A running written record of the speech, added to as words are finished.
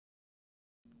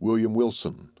William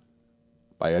Wilson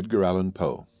by Edgar Allan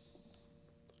Poe.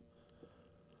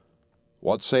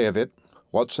 What saith it?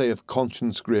 What saith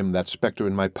conscience grim, that spectre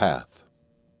in my path?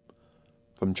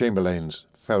 From Chamberlain's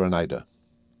Pharonida.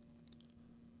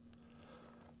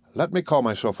 Let me call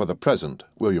myself for the present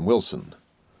William Wilson.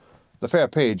 The fair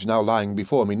page now lying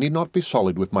before me need not be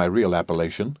sullied with my real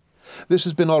appellation. This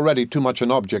has been already too much an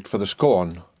object for the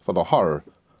scorn, for the horror,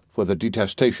 for the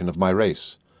detestation of my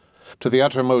race. To the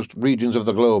uttermost regions of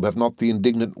the globe have not the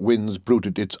indignant winds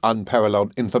bruited its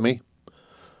unparalleled infamy?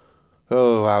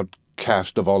 O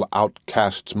outcast of all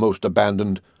outcasts most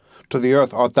abandoned, to the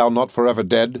earth art thou not forever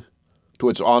dead? To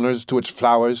its honours, to its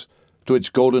flowers, to its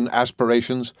golden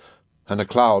aspirations, and a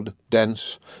cloud,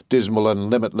 dense, dismal, and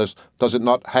limitless, does it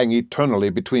not hang eternally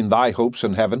between thy hopes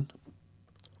and heaven?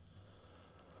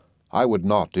 I would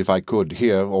not, if I could,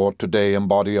 here or today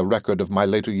embody a record of my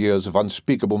later years of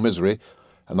unspeakable misery,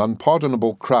 an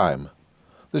unpardonable crime.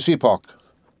 This epoch,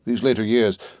 these later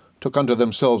years, took unto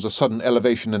themselves a sudden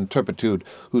elevation and turpitude,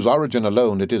 whose origin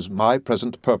alone it is my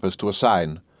present purpose to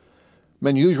assign.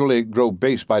 Men usually grow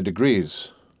base by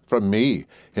degrees. From me,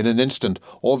 in an instant,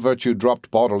 all virtue dropped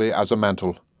bodily as a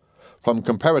mantle. From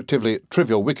comparatively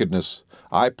trivial wickedness,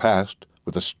 I passed,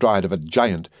 with the stride of a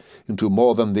giant, into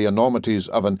more than the enormities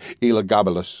of an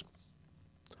Elagabalus.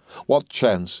 What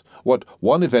chance, what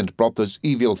one event brought this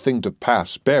evil thing to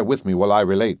pass, bear with me while I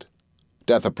relate.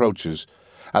 Death approaches,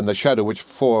 and the shadow which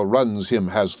foreruns him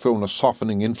has thrown a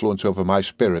softening influence over my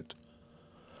spirit.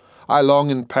 I long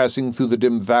in passing through the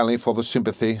dim valley for the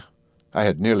sympathy, I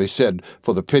had nearly said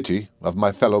for the pity, of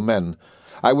my fellow men.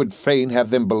 I would fain have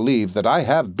them believe that I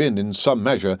have been in some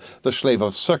measure the slave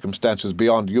of circumstances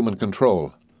beyond human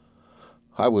control.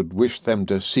 I would wish them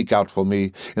to seek out for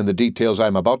me, in the details I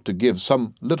am about to give,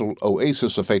 some little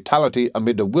oasis of fatality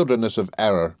amid a wilderness of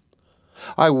error.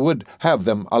 I would have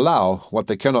them allow, what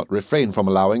they cannot refrain from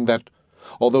allowing, that,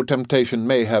 although temptation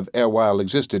may have erewhile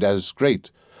existed as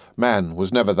great, man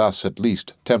was never thus, at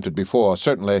least, tempted before,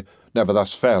 certainly never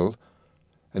thus fell.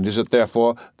 And is it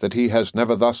therefore that he has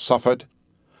never thus suffered?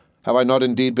 Have I not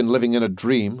indeed been living in a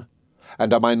dream?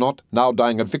 And am I not now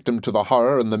dying a victim to the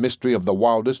horror and the mystery of the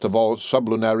wildest of all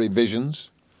sublunary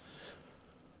visions?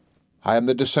 I am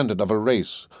the descendant of a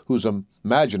race whose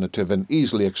imaginative and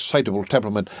easily excitable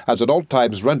temperament has at all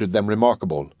times rendered them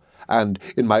remarkable, and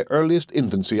in my earliest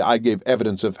infancy I gave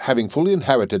evidence of having fully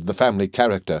inherited the family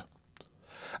character.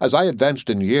 As I advanced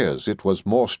in years, it was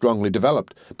more strongly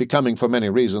developed, becoming for many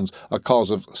reasons a cause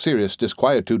of serious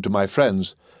disquietude to my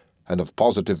friends, and of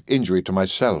positive injury to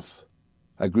myself.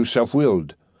 I grew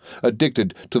self-willed,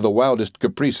 addicted to the wildest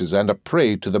caprices, and a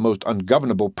prey to the most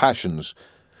ungovernable passions.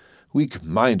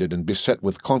 Weak-minded and beset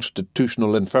with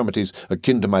constitutional infirmities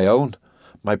akin to my own,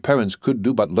 my parents could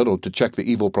do but little to check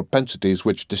the evil propensities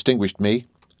which distinguished me.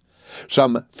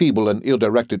 Some feeble and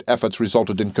ill-directed efforts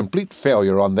resulted in complete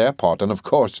failure on their part, and of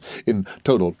course in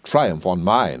total triumph on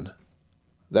mine.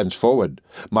 Thenceforward,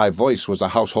 my voice was a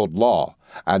household law,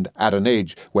 and at an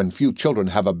age when few children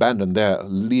have abandoned their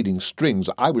leading strings,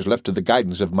 I was left to the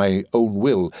guidance of my own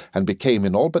will, and became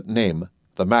in all but name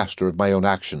the master of my own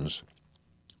actions.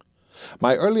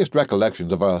 My earliest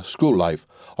recollections of a school life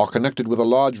are connected with a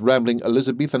large rambling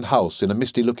Elizabethan house in a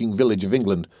misty-looking village of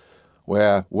England,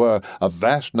 where were a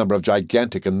vast number of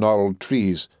gigantic and gnarled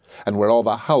trees, and where all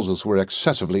the houses were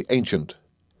excessively ancient.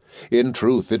 In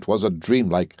truth, it was a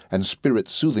dreamlike and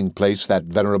spirit-soothing place, that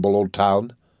venerable old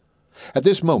town. At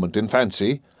this moment, in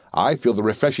fancy, I feel the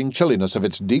refreshing chilliness of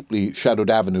its deeply shadowed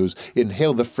avenues,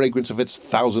 inhale the fragrance of its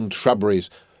thousand shrubberies,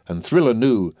 and thrill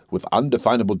anew with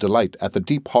undefinable delight at the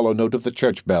deep hollow note of the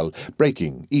church bell,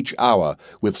 breaking each hour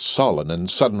with sullen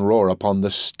and sudden roar upon the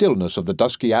stillness of the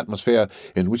dusky atmosphere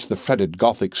in which the fretted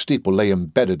Gothic steeple lay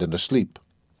embedded and asleep.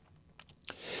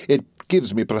 It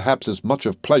gives me perhaps as much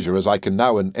of pleasure as I can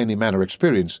now in any manner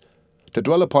experience, to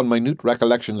dwell upon minute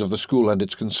recollections of the school and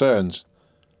its concerns.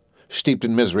 Steeped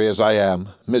in misery as I am,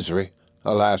 misery,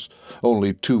 alas,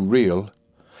 only too real,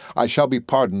 I shall be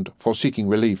pardoned for seeking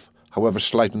relief, however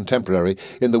slight and temporary,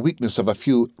 in the weakness of a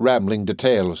few rambling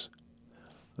details.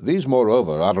 These,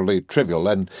 moreover, utterly trivial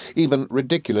and even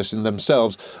ridiculous in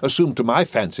themselves, assume to my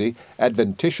fancy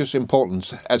adventitious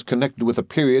importance as connected with a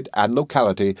period and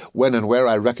locality when and where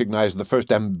I recognized the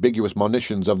first ambiguous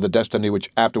monitions of the destiny which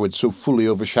afterwards so fully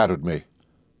overshadowed me.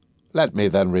 Let me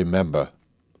then remember.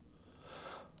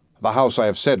 The house, I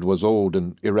have said, was old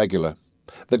and irregular.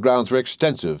 The grounds were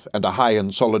extensive, and a high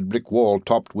and solid brick wall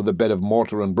topped with a bed of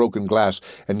mortar and broken glass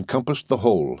encompassed the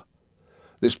whole.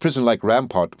 This prison-like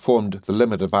rampart formed the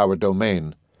limit of our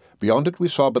domain. Beyond it we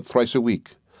saw but thrice a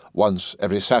week, once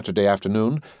every Saturday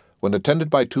afternoon, When attended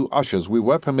by 2 ushers, we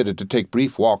were permitted to take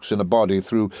brief walks in a body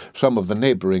through some of the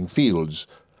neighbouring fields,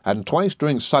 and twice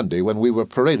during Sunday when we were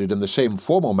paraded in the same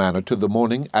formal manner to the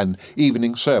morning and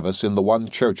evening service in the one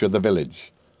church of the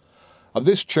village. Of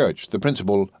this church the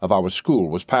principal of our school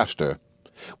was pastor.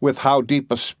 With how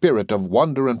deep a spirit of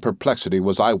wonder and perplexity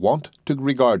was I wont to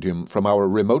regard him from our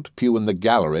remote pew in the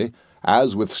gallery,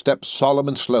 as with steps solemn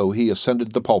and slow he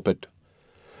ascended the pulpit.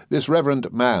 This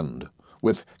reverend man,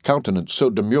 with countenance so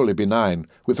demurely benign,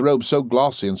 with robes so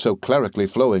glossy and so clerically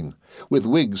flowing, with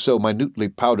wigs so minutely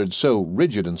powdered, so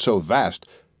rigid and so vast,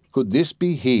 could this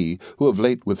be he who of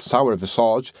late with sour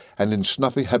visage and in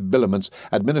snuffy habiliments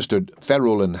administered,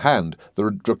 ferule in hand,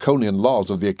 the draconian laws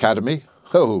of the academy?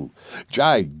 Oh,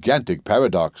 gigantic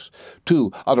paradox,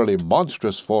 too utterly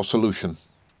monstrous for solution.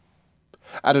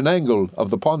 At an angle of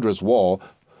the ponderous wall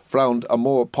frowned a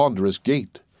more ponderous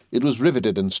gate. It was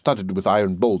riveted and studded with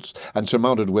iron bolts, and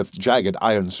surmounted with jagged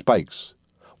iron spikes.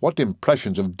 What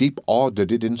impressions of deep awe did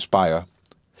it inspire!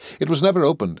 It was never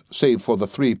opened, save for the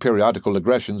 3 periodical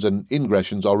egressions and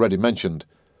ingressions already mentioned.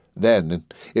 Then,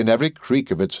 in every creak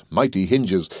of its mighty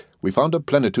hinges, we found a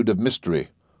plenitude of mystery,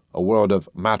 a world of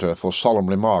matter for solemn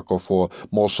remark or for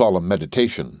more solemn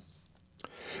meditation.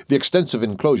 The extensive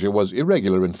enclosure was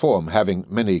irregular in form, having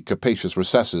many capacious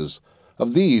recesses.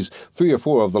 Of these, 3 or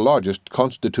 4 of the largest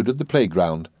constituted the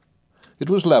playground. It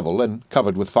was level and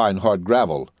covered with fine hard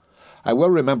gravel. I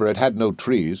well remember it had no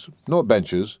trees, nor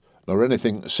benches, nor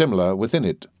anything similar within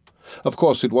it. Of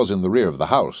course it was in the rear of the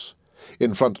house.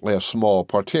 In front lay a small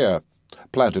parterre,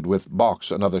 planted with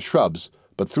box and other shrubs,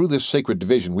 but through this sacred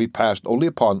division we passed only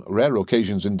upon rare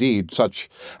occasions indeed, such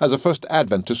as a first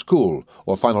advent to school,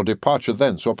 or final departure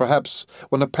thence, or perhaps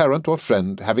when a parent or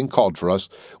friend having called for us,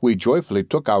 we joyfully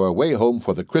took our way home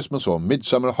for the Christmas or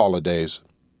midsummer holidays.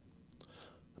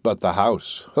 But the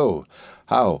house, oh,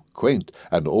 how quaint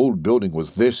an old building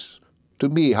was this! To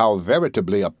me, how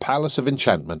veritably a palace of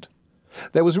enchantment!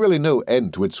 There was really no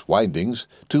end to its windings,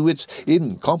 to its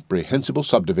incomprehensible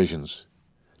subdivisions.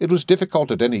 It was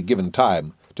difficult at any given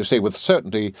time to say with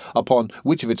certainty upon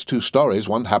which of its 2 stories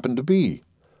one happened to be.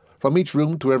 From each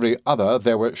room to every other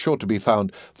there were sure to be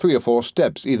found 3 or 4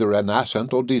 steps, either an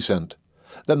ascent or descent.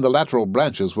 Then the lateral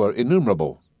branches were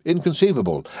innumerable,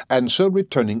 inconceivable, and so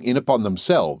returning in upon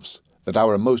themselves, that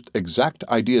our most exact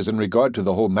ideas in regard to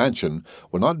the whole mansion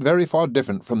were not very far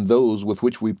different from those with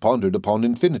which we pondered upon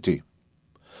infinity.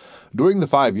 During the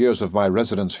 5 years of my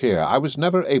residence here, I was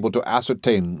never able to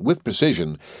ascertain with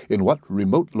precision in what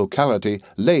remote locality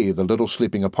lay the little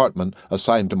sleeping apartment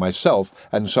assigned to myself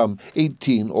and some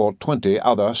 18 or 20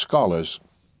 other scholars.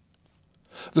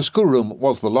 The schoolroom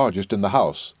was the largest in the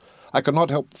house. I could not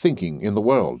help thinking in the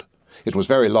world. It was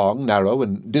very long, narrow,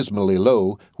 and dismally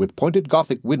low, with pointed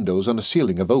Gothic windows and a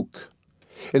ceiling of oak.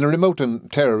 In a remote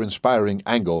and terror-inspiring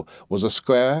angle was a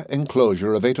square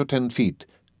enclosure of 8 or 10 feet,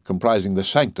 comprising the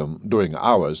sanctum, during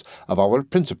hours, of our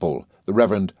principal, the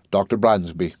Reverend Dr.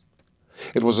 Bransby.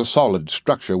 It was a solid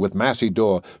structure with massy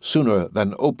door sooner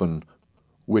than open,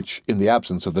 which, in the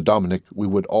absence of the Dominic, we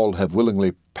would all have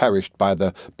willingly perished by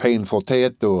the peine forte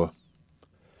et dure.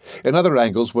 In other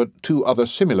angles were 2 other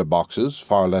similar boxes,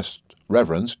 far less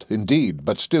reverenced, indeed,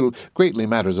 but still greatly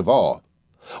matters of awe.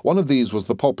 One of these was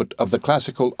the pulpit of the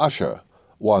classical usher,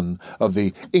 one of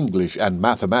the English and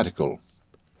mathematical.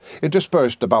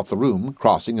 Interspersed about the room,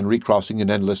 crossing and recrossing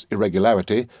in endless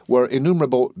irregularity, were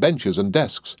innumerable benches and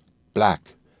desks,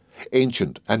 black,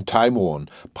 ancient and time-worn,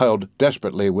 piled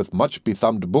desperately with much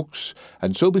bethumbed books,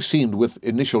 and so beseamed with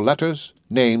initial letters,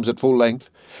 names at full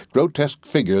length, grotesque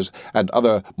figures, and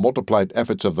other multiplied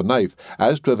efforts of the knife,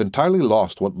 as to have entirely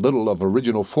lost what little of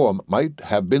original form might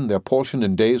have been their portion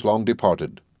in days long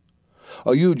departed.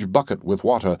 A huge bucket with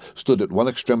water stood at one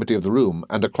extremity of the room,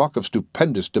 and a clock of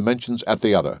stupendous dimensions at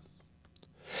the other.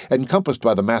 Encompassed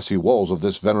by the massy walls of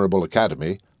this venerable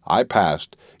academy, I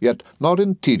passed, yet not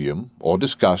in tedium or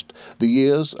disgust, the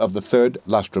years of the 3rd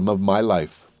lustrum of my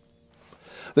life.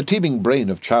 The teeming brain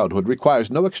of childhood requires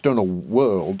no external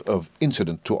world of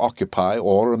incident to occupy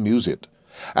or amuse it,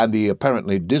 and the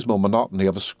apparently dismal monotony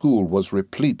of a school was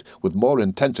replete with more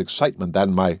intense excitement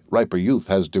than my riper youth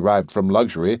has derived from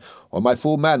luxury, or my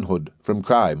full manhood from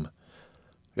crime.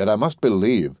 Yet I must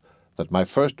believe that my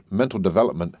first mental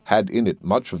development had in it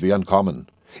much of the uncommon,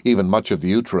 even much of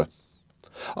the outre.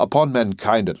 Upon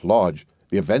mankind at large,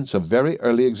 the events of very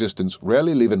early existence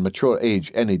rarely leave in mature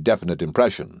age any definite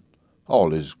impression.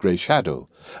 All is grey shadow,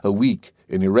 a weak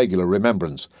and irregular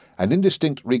remembrance, an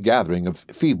indistinct regathering of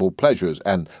feeble pleasures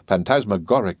and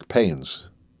phantasmagoric pains.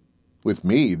 With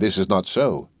me this is not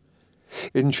so.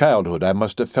 In childhood I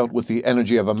must have felt with the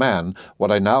energy of a man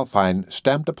what I now find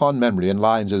stamped upon memory in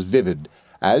lines as vivid,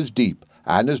 as deep,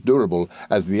 and as durable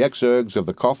as the exurgs of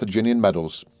the Carthaginian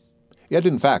medals. Yet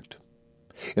in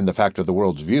the fact of the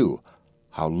world's view,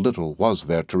 how little was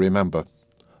there to remember.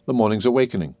 The morning's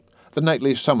awakening, the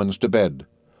nightly summons to bed,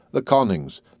 the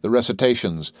connings, the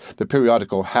recitations, the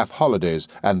periodical half-holidays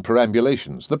and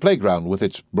perambulations, the playground with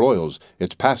its broils,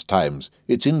 its pastimes,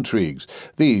 its intrigues,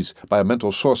 these, by a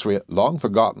mental sorcery long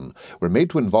forgotten, were made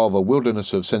to involve a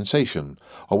wilderness of sensation,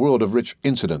 a world of rich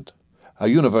incident, a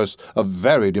universe of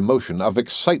varied emotion, of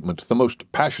excitement the most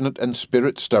passionate and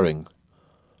spirit-stirring.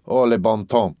 Oh, le bon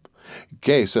temps,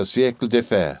 qu'est ce siècle de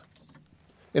fer!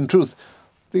 In truth,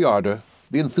 the ardour,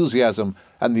 the enthusiasm,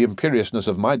 and the imperiousness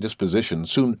of my disposition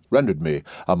soon rendered me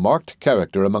a marked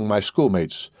character among my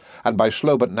schoolmates, and by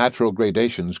slow but natural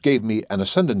gradations gave me an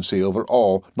ascendancy over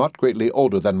all not greatly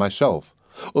older than myself,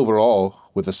 over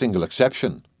all with a single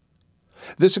exception.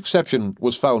 This exception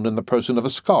was found in the person of a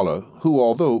scholar who,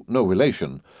 although no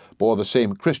relation, bore the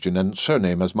same Christian and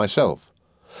surname as myself.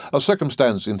 A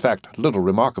circumstance, in fact, little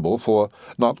remarkable, for,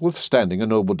 notwithstanding a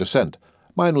noble descent,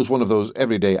 mine was one of those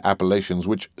everyday appellations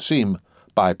which seem,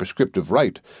 by prescriptive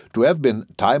right, to have been,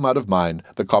 time out of mind,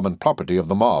 the common property of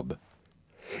the mob.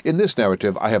 In this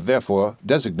narrative I have therefore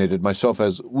designated myself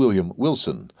as William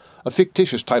Wilson, a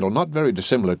fictitious title not very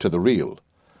dissimilar to the real.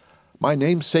 My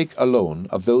namesake alone,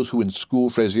 of those who in school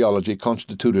phraseology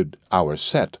constituted our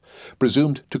set,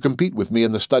 presumed to compete with me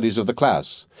in the studies of the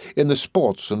class, in the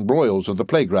sports and broils of the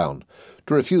playground,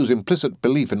 to refuse implicit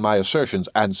belief in my assertions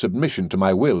and submission to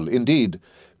my will, indeed,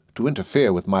 to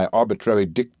interfere with my arbitrary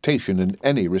dictation in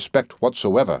any respect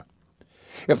whatsoever.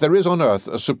 If there is on earth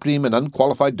a supreme and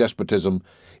unqualified despotism,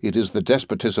 it is the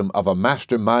despotism of a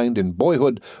master mind in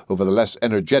boyhood over the less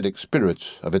energetic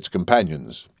spirits of its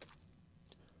companions.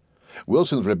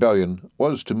 Wilson's rebellion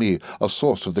was to me a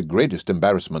source of the greatest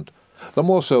embarrassment, the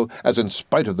more so as in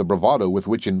spite of the bravado with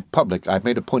which in public I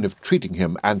made a point of treating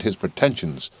him and his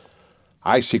pretensions,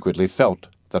 I secretly felt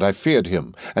that I feared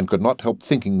him, and could not help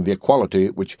thinking the equality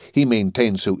which he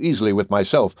maintained so easily with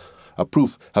myself a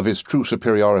proof of his true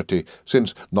superiority,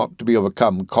 since not to be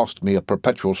overcome cost me a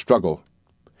perpetual struggle.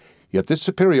 Yet this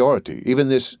superiority, even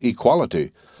this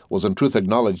equality, was in truth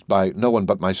acknowledged by no one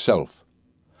but myself.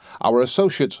 Our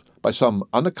associates, by some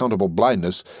unaccountable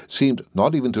blindness, seemed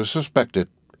not even to suspect it.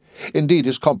 Indeed,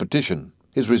 his competition,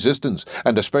 his resistance,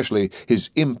 and especially his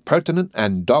impertinent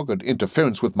and dogged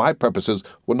interference with my purposes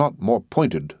were not more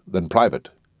pointed than private.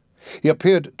 He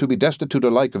appeared to be destitute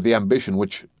alike of the ambition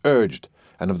which urged,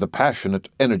 and of the passionate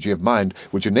energy of mind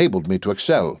which enabled me to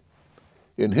excel.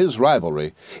 In his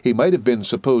rivalry, he might have been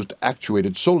supposed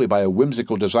actuated solely by a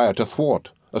whimsical desire to thwart,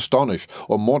 astonish,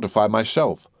 or mortify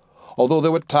myself, although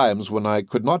there were times when I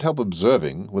could not help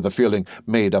observing, with a feeling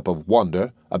made up of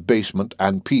wonder, abasement,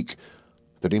 and pique,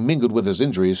 that he mingled with his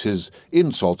injuries, his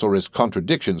insults, or his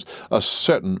contradictions, a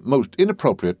certain most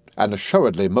inappropriate and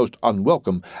assuredly most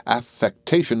unwelcome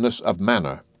affectationness of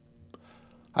manner.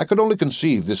 I could only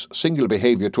conceive this singular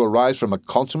behaviour to arise from a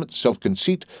consummate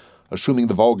self-conceit, assuming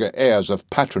the vulgar airs of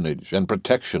patronage and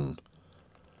protection.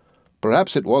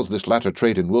 Perhaps it was this latter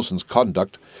trait in Wilson's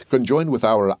conduct, conjoined with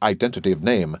our identity of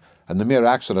name, and the mere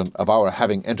accident of our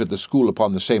having entered the school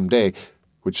upon the same day,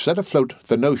 which set afloat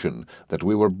the notion that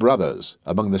we were brothers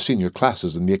among the senior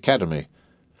classes in the academy.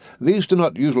 These do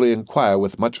not usually inquire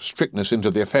with much strictness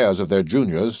into the affairs of their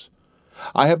juniors.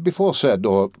 I have before said,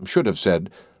 or should have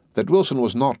said, that Wilson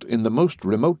was not in the most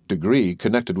remote degree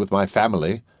connected with my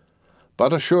family,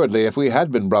 but assuredly if we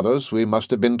had been brothers we must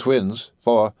have been twins,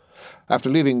 for, after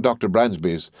leaving Dr.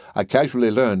 Bransby's, I casually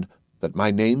learned that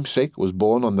my namesake was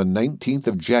born on the 19th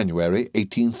of January,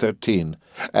 1813,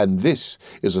 and this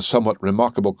is a somewhat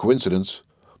remarkable coincidence,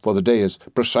 for the day is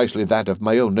precisely that of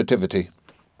my own nativity.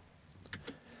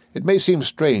 It may seem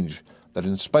strange that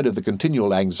in spite of the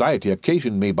continual anxiety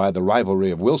occasioned me by the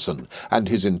rivalry of Wilson and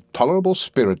his intolerable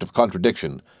spirit of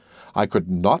contradiction, I could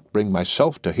not bring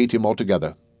myself to hate him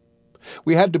altogether.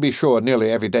 We had, to be sure,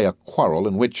 nearly every day a quarrel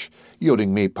in which,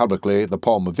 yielding me publicly the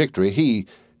palm of victory, he,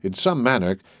 in some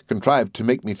manner, contrived to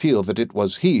make me feel that it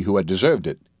was he who had deserved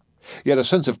it. Yet a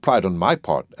sense of pride on my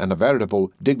part, and a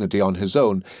veritable dignity on his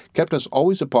own, kept us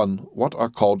always upon what are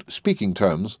called speaking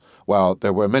terms, while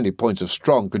there were many points of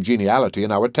strong congeniality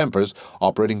in our tempers,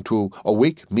 operating to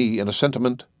awake me in a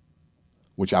sentiment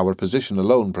which our position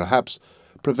alone, perhaps,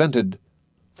 prevented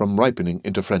from ripening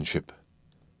into friendship.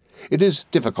 It is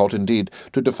difficult, indeed,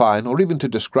 to define or even to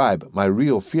describe my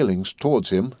real feelings towards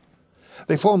him.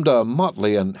 They formed a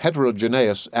motley and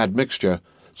heterogeneous admixture,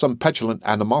 some petulant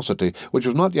animosity which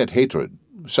was not yet hatred,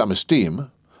 some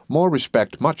esteem, more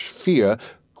respect, much fear,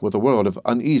 with a world of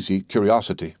uneasy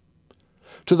curiosity.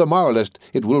 To the moralist,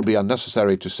 it will be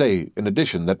unnecessary to say, in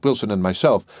addition, that Wilson and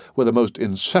myself were the most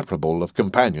inseparable of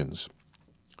companions.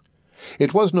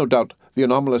 It was no doubt the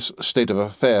anomalous state of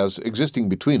affairs existing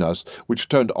between us which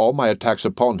turned all my attacks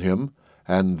upon him,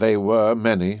 and they were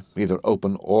many, either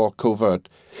open or covert,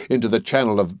 into the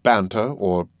channel of banter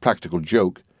or practical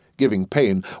joke, giving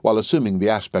pain while assuming the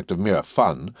aspect of mere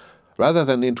fun, rather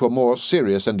than into a more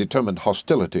serious and determined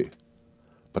hostility.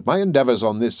 But my endeavours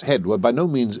on this head were by no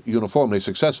means uniformly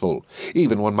successful,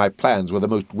 even when my plans were the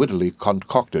most wittily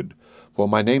concocted, for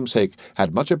my namesake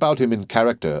had much about him in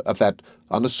character of that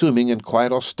unassuming and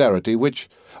quiet austerity which,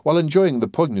 while enjoying the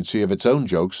poignancy of its own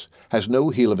jokes, has no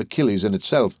heel of Achilles in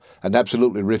itself, and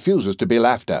absolutely refuses to be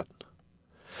laughed at.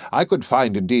 I could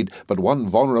find, indeed, but one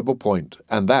vulnerable point,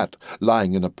 and that,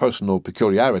 lying in a personal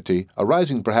peculiarity,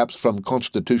 arising perhaps from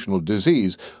constitutional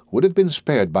disease, would have been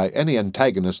spared by any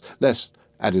antagonist less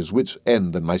at his wit's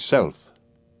end than myself.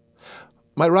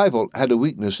 My rival had a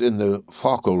weakness in the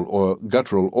vocal or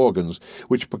guttural organs,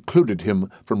 which precluded him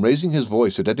from raising his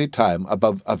voice at any time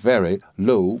above a very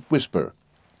low whisper.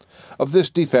 Of this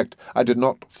defect I did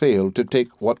not fail to take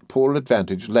what poor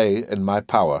advantage lay in my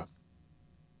power.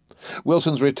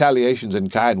 Wilson's retaliations in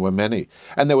kind were many,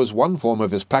 and there was one form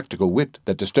of his practical wit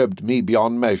that disturbed me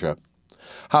beyond measure.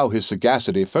 How his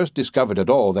sagacity first discovered at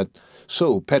all that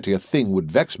so petty a thing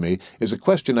would vex me is a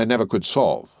question I never could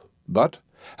solve. But,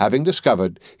 having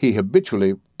discovered, he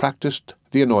habitually practised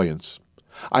the annoyance.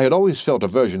 I had always felt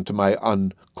aversion to my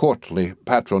uncourtly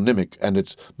patronymic and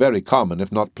its very common,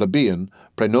 if not plebeian,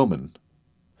 praenomen.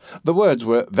 The words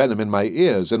were venom in my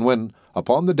ears, and when,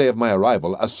 upon the day of my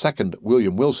arrival, a second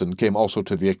William Wilson came also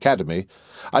to the academy,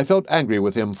 I felt angry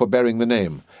with him for bearing the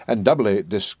name, and doubly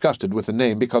disgusted with the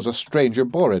name because a stranger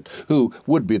bore it, who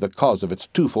would be the cause of its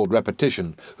twofold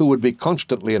repetition, who would be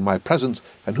constantly in my presence,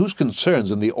 and whose concerns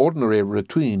in the ordinary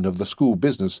routine of the school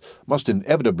business must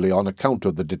inevitably, on account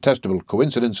of the detestable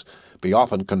coincidence, be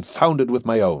often confounded with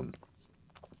my own.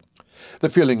 The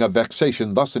feeling of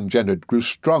vexation thus engendered grew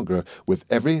stronger with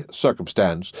every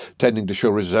circumstance, tending to show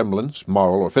resemblance,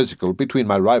 moral or physical, between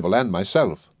my rival and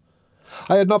myself.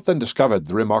 I had not then discovered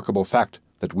the remarkable fact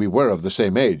that we were of the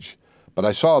same age, but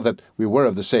I saw that we were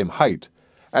of the same height,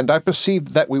 and I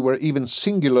perceived that we were even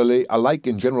singularly alike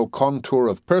in general contour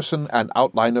of person and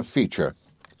outline of feature.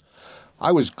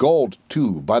 I was galled,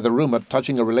 too, by the rumour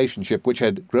touching a relationship which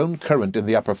had grown current in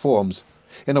the upper forms.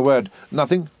 In a word,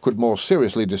 nothing could more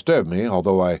seriously disturb me,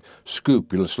 although I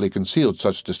scrupulously concealed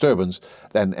such disturbance,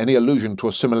 than any allusion to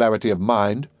a similarity of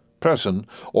mind, person,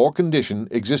 or condition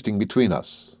existing between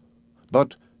us.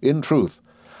 But, in truth,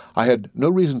 I had no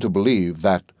reason to believe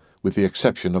that, with the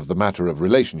exception of the matter of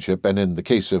relationship, and in the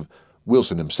case of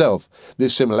Wilson himself,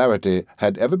 this similarity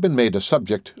had ever been made a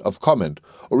subject of comment,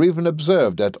 or even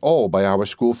observed at all by our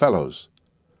schoolfellows.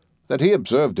 That he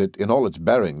observed it in all its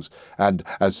bearings, and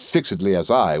as fixedly as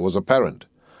I, was apparent,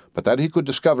 but that he could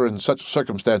discover in such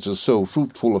circumstances so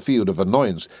fruitful a field of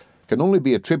annoyance can only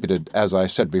be attributed, as I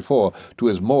said before, to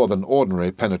his more than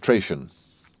ordinary penetration.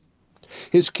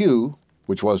 His cue,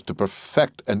 which was to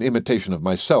perfect an imitation of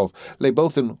myself, lay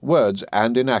both in words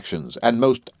and in actions, and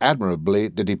most admirably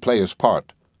did he play his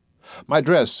part. My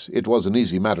dress it was an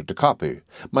easy matter to copy.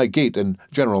 My gait and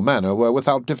general manner were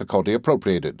without difficulty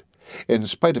appropriated. In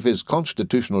spite of his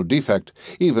constitutional defect,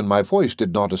 even my voice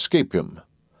did not escape him.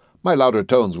 My louder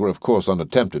tones were of course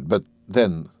unattempted, but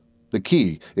then the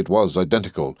key, it was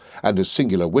identical, and his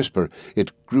singular whisper,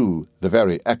 it grew the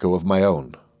very echo of my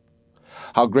own.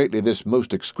 How greatly this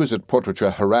most exquisite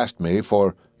portraiture harassed me,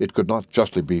 for it could not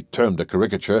justly be termed a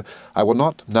caricature, I will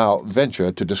not now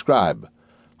venture to describe.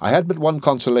 I had but one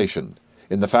consolation,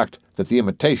 in the fact that the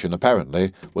imitation,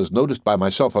 apparently, was noticed by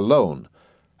myself alone,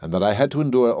 and that I had to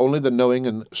endure only the knowing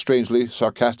and strangely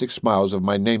sarcastic smiles of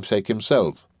my namesake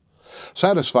himself.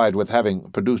 Satisfied with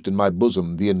having produced in my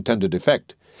bosom the intended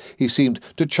effect, he seemed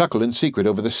to chuckle in secret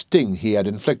over the sting he had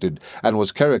inflicted, and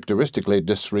was characteristically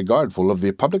disregardful of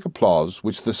the public applause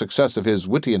which the success of his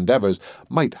witty endeavours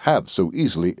might have so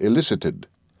easily elicited.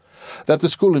 That the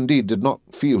school indeed did not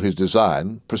feel his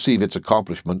design, perceive its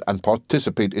accomplishment, and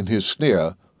participate in his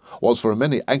sneer, was for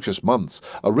many anxious months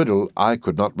a riddle I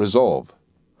could not resolve.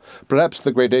 Perhaps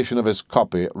the gradation of his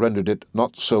copy rendered it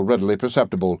not so readily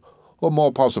perceptible, or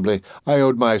more possibly I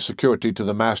owed my security to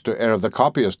the master air of the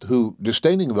copyist, who,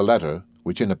 disdaining the letter,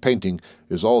 which in a painting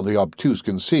is all the obtuse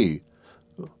can see,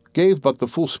 gave but the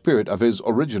full spirit of his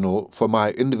original for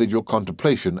my individual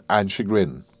contemplation and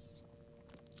chagrin.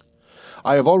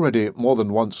 I have already more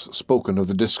than once spoken of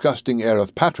the disgusting air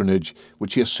of patronage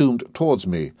which he assumed towards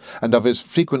me, and of his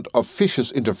frequent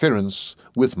officious interference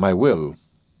with my will.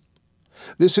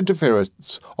 This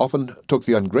interference often took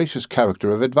the ungracious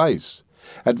character of advice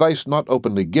not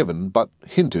openly given, but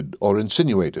hinted or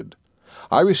insinuated.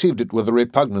 I received it with a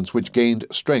repugnance which gained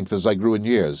strength as I grew in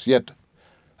years, yet,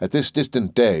 at this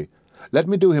distant day, let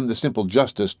me do him the simple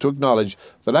justice to acknowledge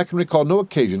that I can recall no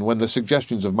occasion when the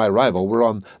suggestions of my rival were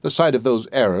on the side of those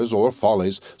errors or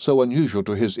follies so unusual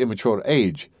to his immature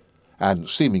age and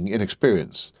seeming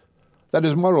inexperience, that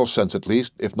his moral sense at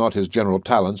least, if not his general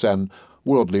talents and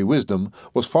worldly wisdom,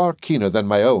 was far keener than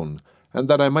my own, and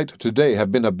that I might today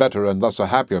have been a better and thus a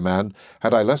happier man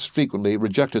had I less frequently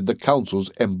rejected the counsels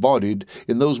embodied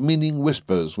in those meaning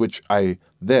whispers which I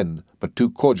then but too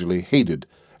cordially hated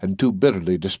and too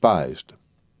bitterly despised.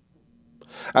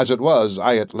 As it was,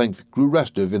 I at length grew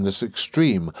restive in this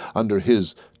extreme under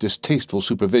his distasteful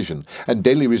supervision, and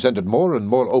daily resented more and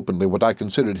more openly what I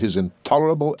considered his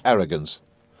intolerable arrogance.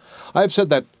 I have said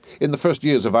that, in the first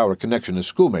years of our connection as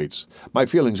schoolmates, my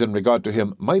feelings in regard to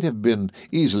him might have been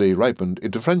easily ripened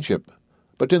into friendship,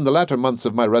 but in the latter months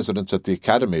of my residence at the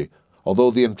academy, although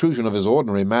the intrusion of his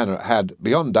ordinary manner had,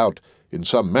 beyond doubt, in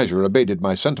some measure abated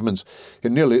my sentiments,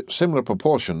 in nearly similar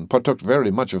proportion partook very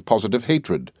much of positive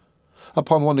hatred.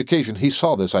 Upon one occasion he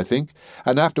saw this, I think,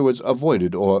 and afterwards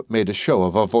avoided or made a show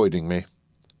of avoiding me.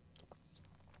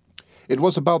 It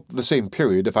was about the same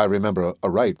period, if I remember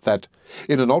aright, that,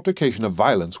 in an altercation of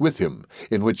violence with him,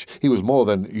 in which he was more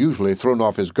than usually thrown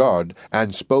off his guard,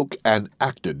 and spoke and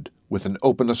acted with an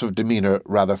openness of demeanour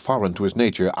rather foreign to his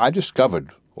nature, I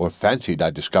discovered, or fancied I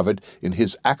discovered, in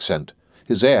his accent,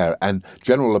 his air, and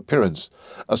general appearance,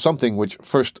 a something which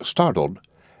first startled,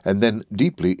 and then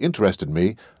deeply interested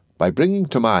me, by bringing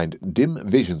to mind dim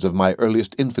visions of my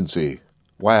earliest infancy,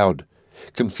 wild,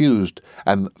 confused,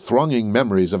 and thronging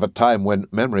memories of a time when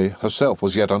memory herself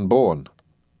was yet unborn.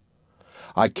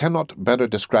 I cannot better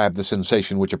describe the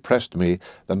sensation which oppressed me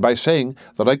than by saying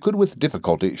that I could with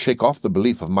difficulty shake off the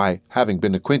belief of my having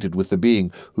been acquainted with the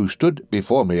being who stood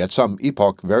before me at some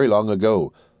epoch very long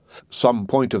ago, some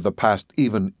point of the past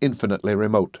even infinitely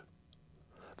remote.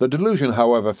 The delusion,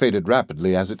 however, faded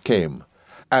rapidly as it came,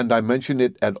 and I mention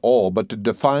it at all but to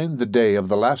define the day of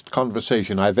the last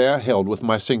conversation I there held with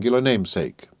my singular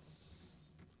namesake.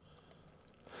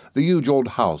 The huge old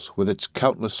house, with its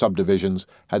countless subdivisions,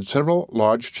 had several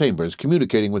large chambers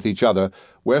communicating with each other,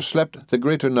 where slept the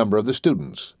greater number of the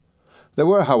students. There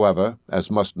were, however, as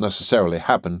must necessarily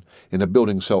happen in a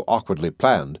building so awkwardly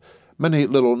planned, many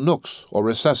little nooks or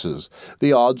recesses,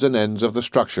 the odds and ends of the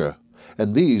structure,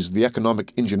 and these the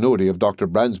economic ingenuity of Dr.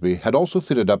 Bransby had also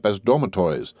fitted up as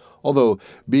dormitories, although,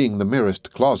 being the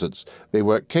merest closets, they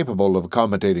were capable of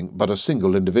accommodating but a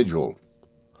single individual.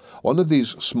 One of these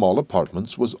small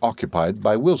apartments was occupied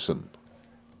by Wilson.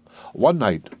 One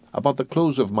night, about the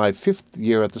close of my 5th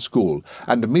year at the school,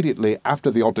 and immediately after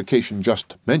the altercation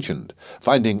just mentioned,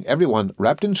 finding everyone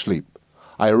wrapped in sleep,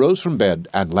 I arose from bed,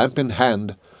 and, lamp in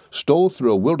hand, stole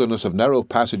through a wilderness of narrow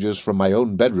passages from my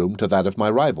own bedroom to that of my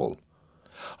rival.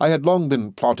 I had long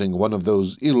been plotting one of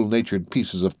those ill-natured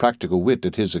pieces of practical wit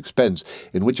at his expense,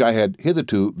 in which I had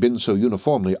hitherto been so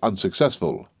uniformly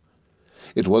unsuccessful.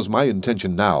 It was my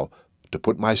intention now to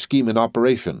put my scheme in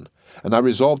operation, and I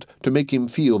resolved to make him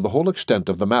feel the whole extent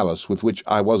of the malice with which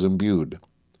I was imbued.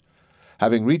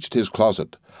 Having reached his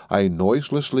closet, I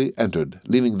noiselessly entered,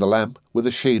 leaving the lamp with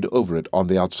a shade over it on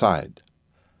the outside.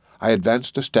 I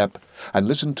advanced a step, and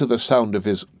listened to the sound of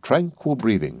his tranquil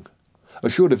breathing.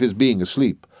 Assured of his being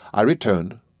asleep, I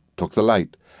returned, took the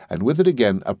light, and with it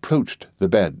again approached the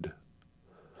bed.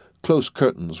 Close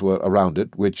curtains were around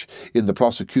it, which, in the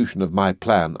prosecution of my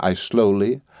plan, I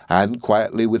slowly and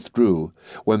quietly withdrew,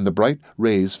 when the bright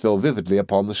rays fell vividly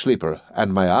upon the sleeper,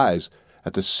 and my eyes,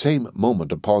 at the same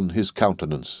moment, upon his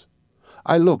countenance.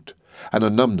 I looked, and a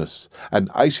numbness, an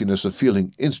iciness of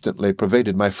feeling instantly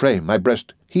pervaded my frame. My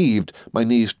breast heaved, my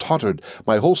knees tottered,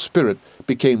 my whole spirit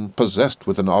became possessed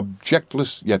with an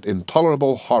objectless yet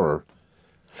intolerable horror.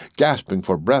 Gasping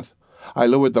for breath, I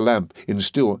lowered the lamp in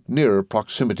still nearer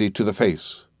proximity to the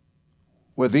face.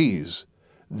 Were these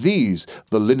the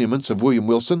lineaments of William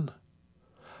Wilson?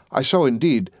 I saw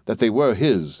indeed that they were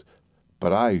his,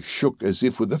 but I shook as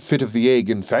if with a fit of the ague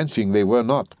in fancying they were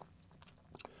not.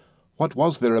 What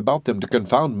was there about them to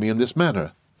confound me in this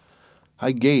manner?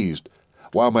 I gazed,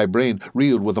 while my brain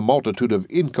reeled with a multitude of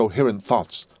incoherent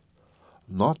thoughts.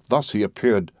 Not thus he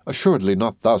appeared, assuredly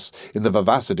not thus, in the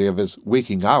vivacity of his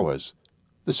waking hours.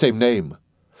 The same name,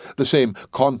 the same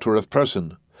contour of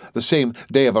person, The same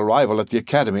day of arrival at the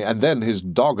academy, and then his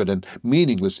dogged and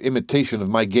meaningless imitation of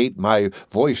my gait, my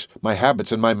voice, my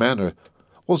habits, and my manner.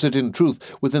 Was it in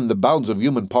truth within the bounds of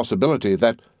human possibility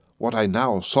that what I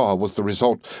now saw was the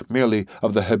result merely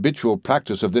of the habitual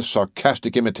practice of this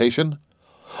sarcastic imitation?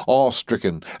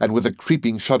 Awe-stricken, and with a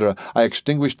creeping shudder, I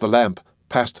extinguished the lamp,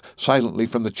 passed silently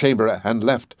from the chamber, and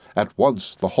left at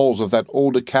once the halls of that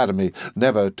old academy,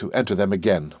 never to enter them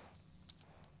again.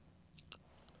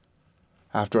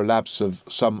 After a lapse of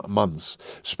some months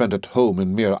spent at home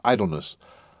in mere idleness,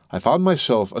 I found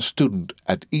myself a student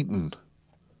at Eton.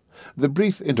 The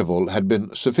brief interval had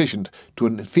been sufficient to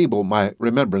enfeeble my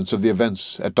remembrance of the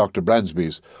events at Dr.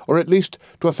 Bransby's, or at least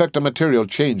to effect a material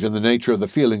change in the nature of the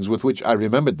feelings with which I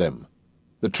remembered them.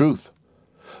 The truth,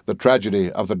 the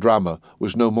tragedy of the drama,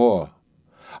 was no more.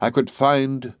 I could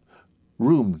find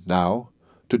room now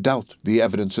to doubt the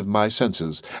evidence of my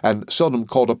senses, and seldom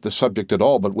called up the subject at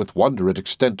all but with wonder at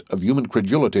extent of human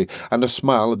credulity and a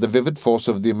smile at the vivid force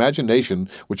of the imagination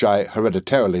which I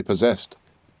hereditarily possessed.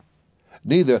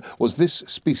 Neither was this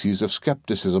species of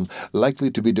skepticism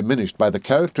likely to be diminished by the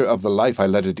character of the life I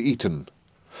led at Eton.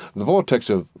 The vortex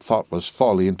of thoughtless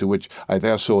folly into which I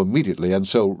there so immediately and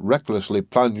so recklessly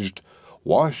plunged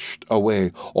washed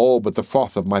away all but the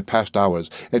froth of my past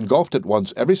hours, engulfed at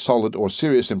once every solid or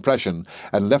serious impression,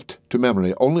 and left to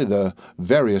memory only the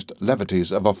veriest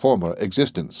levities of a former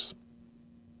existence.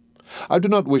 I do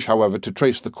not wish, however, to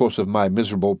trace the course of my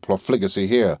miserable profligacy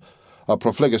here, a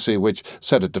profligacy which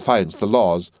set at defiance the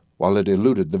laws, while it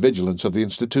eluded the vigilance of the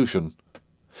institution.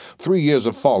 3 years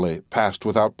of folly, passed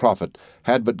without profit,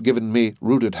 had but given me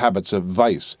rooted habits of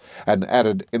vice, and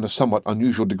added in a somewhat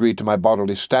unusual degree to my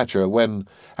bodily stature when,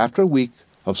 after a week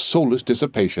of soulless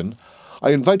dissipation,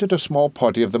 I invited a small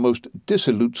party of the most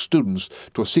dissolute students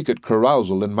to a secret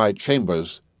carousal in my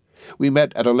chambers. We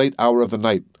met at a late hour of the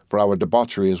night, for our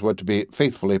debaucheries were to be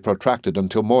faithfully protracted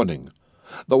until morning.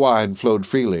 The wine flowed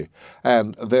freely,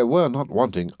 and there were not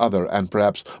wanting other and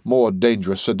perhaps more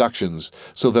dangerous seductions,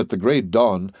 so that the grey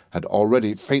dawn had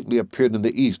already faintly appeared in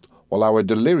the east, while our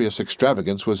delirious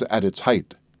extravagance was at its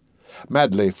height.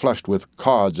 Madly flushed with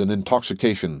cards and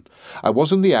intoxication, I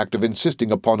was in the act of insisting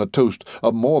upon a toast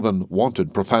of more than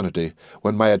wonted profanity,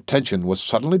 when my attention was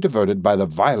suddenly diverted by the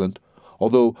violent,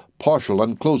 although partial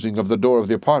unclosing of the door of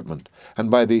the apartment,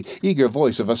 and by the eager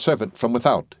voice of a servant from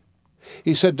without.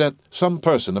 He said that some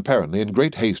person, apparently in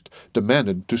great haste,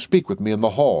 demanded to speak with me in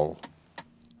the hall.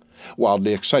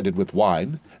 Wildly excited with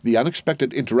wine, the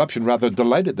unexpected interruption rather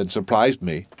delighted than surprised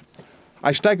me.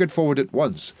 I staggered forward at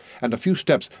once, and a few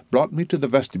steps brought me to the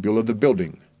vestibule of the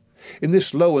building. In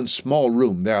this low and small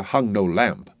room there hung no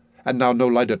lamp, and now no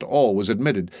light at all was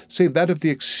admitted, save that of the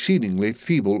exceedingly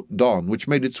feeble dawn which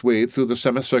made its way through the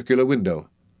semicircular window.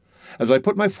 As I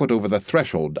put my foot over the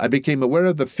threshold, I became aware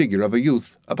of the figure of a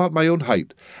youth about my own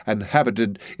height, and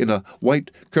habited in a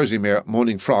white kerseymere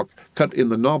morning frock cut in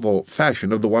the novel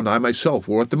fashion of the one I myself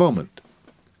wore at the moment.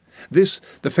 This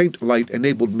the faint light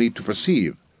enabled me to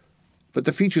perceive, but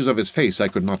the features of his face I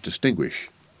could not distinguish.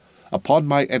 Upon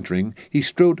my entering, he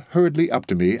strode hurriedly up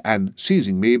to me, and,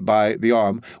 seizing me by the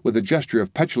arm with a gesture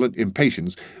of petulant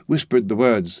impatience, whispered the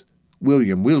words,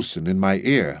 "William Wilson," in my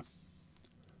ear.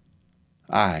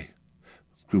 I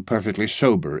grew perfectly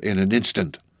sober in an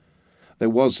instant. There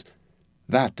was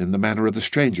that in the manner of the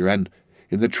stranger, and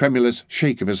in the tremulous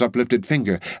shake of his uplifted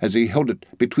finger, as he held it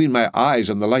between my eyes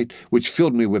and the light, which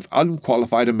filled me with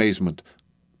unqualified amazement.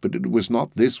 But it was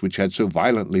not this which had so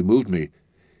violently moved me.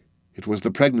 It was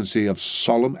the pregnancy of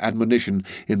solemn admonition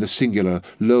in the singular,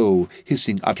 low,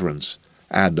 hissing utterance,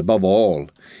 and, above all,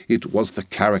 it was the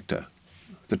character,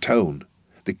 the tone,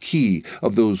 the key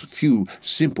of those few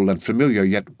simple and familiar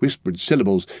yet whispered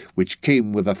syllables which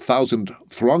came with 1,000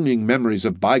 thronging memories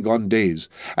of bygone days,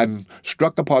 and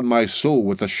struck upon my soul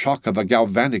with the shock of a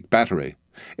galvanic battery.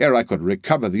 Ere I could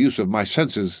recover the use of my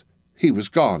senses, he was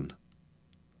gone.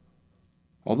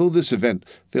 Although this event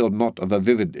failed not of a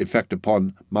vivid effect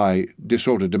upon my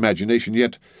disordered imagination,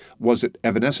 yet was it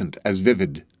evanescent as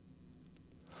vivid.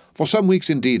 For some weeks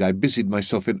indeed I busied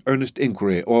myself in earnest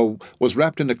inquiry, or was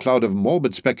wrapped in a cloud of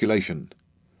morbid speculation.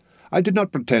 I did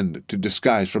not pretend to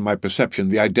disguise from my perception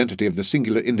the identity of the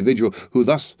singular individual who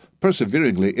thus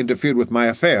perseveringly interfered with my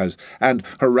affairs, and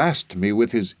harassed me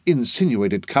with his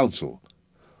insinuated counsel.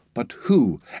 But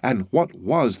who and what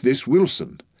was this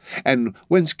Wilson? And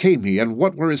whence came he, and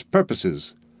what were his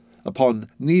purposes? Upon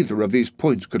neither of these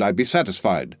points could I be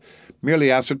satisfied,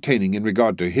 merely ascertaining in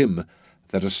regard to him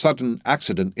that a sudden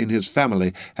accident in his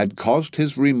family had caused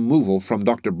his removal from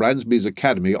Dr. Bransby's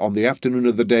academy on the afternoon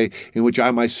of the day in which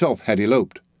I myself had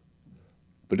eloped.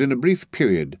 But in a brief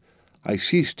period I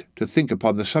ceased to think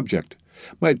upon the subject,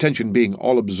 my attention being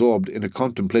all absorbed in a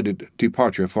contemplated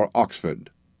departure for Oxford.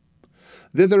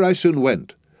 Thither I soon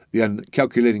went, the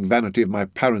uncalculating vanity of my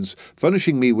parents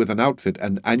furnishing me with an outfit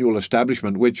and annual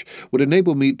establishment which would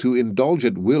enable me to indulge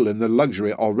at will in the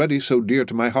luxury already so dear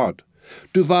to my heart,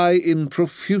 to vie in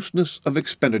profuseness of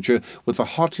expenditure with the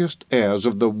haughtiest heirs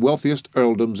of the wealthiest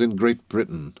earldoms in Great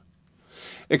Britain.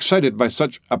 Excited by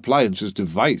such appliances to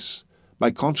vice,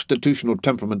 my constitutional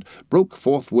temperament broke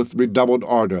forth with redoubled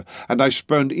ardour, and I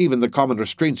spurned even the common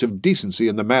restraints of decency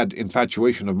in the mad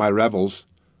infatuation of my revels.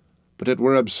 But it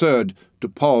were absurd to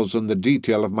pause on the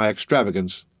detail of my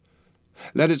extravagance.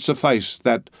 Let it suffice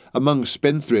that among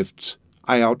spendthrifts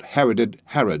I out-Heroded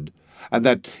Herod, and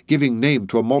that, giving name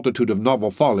to a multitude of novel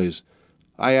follies,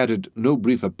 I added no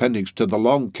brief appendix to the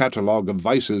long catalogue of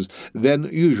vices then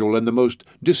usual in the most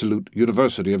dissolute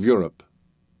university of Europe.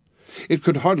 It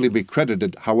could hardly be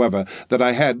credited, however, that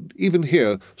I had, even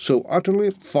here, so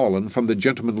utterly fallen from the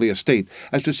gentlemanly estate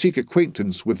as to seek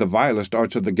acquaintance with the vilest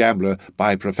arts of the gambler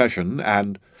by profession,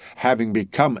 and, having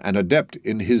become an adept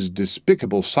in his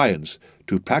despicable science,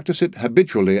 to practice it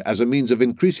habitually as a means of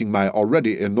increasing my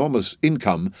already enormous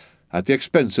income at the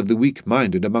expense of the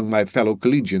weak-minded among my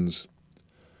fellow-collegians.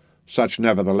 Such,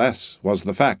 nevertheless, was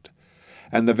the fact,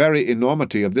 and the very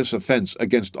enormity of this offence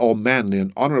against all manly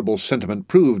and honourable sentiment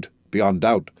proved, beyond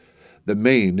doubt, the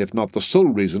main, if not the sole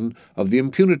reason, of the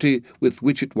impunity with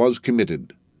which it was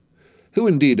committed. Who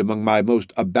indeed among my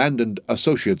most abandoned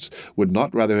associates would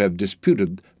not rather have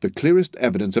disputed the clearest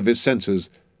evidence of his senses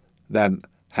than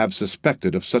have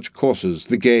suspected of such courses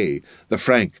the gay, the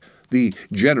frank, the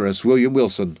generous William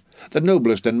Wilson, the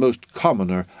noblest and most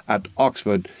commoner at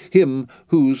Oxford, him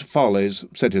whose follies,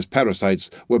 said his parasites,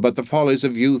 were but the follies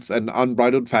of youth and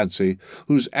unbridled fancy,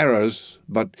 whose errors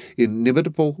but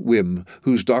inimitable whim,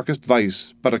 whose darkest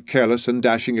vice but a careless and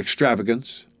dashing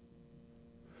extravagance?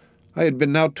 I had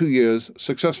been now 2 years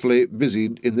successfully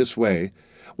busied in this way,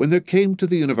 when there came to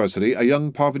the university a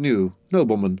young parvenu,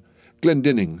 nobleman,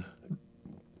 Glendinning,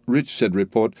 rich, said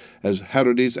report, as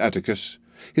Herodes Atticus,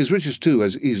 his riches, too,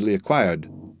 as easily acquired.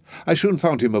 I soon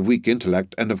found him of weak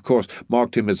intellect, and of course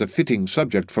marked him as a fitting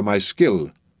subject for my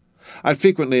skill. I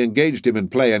frequently engaged him in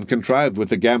play, and contrived with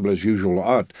the gambler's usual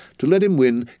art to let him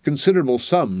win considerable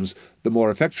sums, the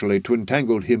more effectually to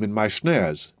entangle him in my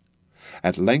snares.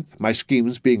 At length, my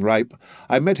schemes being ripe,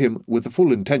 I met him with the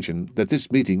full intention that this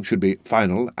meeting should be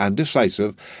final and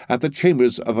decisive at the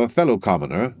chambers of a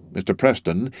fellow-commoner, Mr.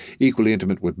 Preston, equally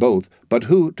intimate with both, but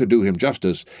who, to do him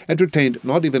justice, entertained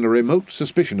not even a remote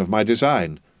suspicion of my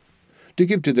design. To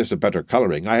give to this a better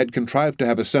colouring, I had contrived to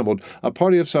have assembled a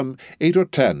party of some 8 or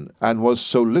 10, and was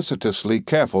solicitously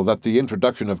careful that the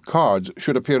introduction of cards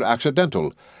should appear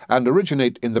accidental, and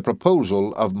originate in the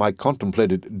proposal of my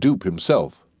contemplated dupe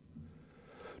himself.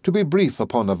 To be brief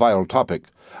upon a vile topic,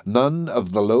 none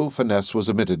of the low finesse was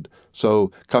omitted,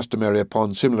 so customary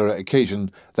upon similar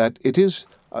occasion that it is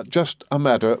just a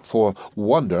matter for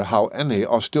wonder how any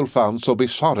are still found so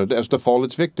besotted as to fall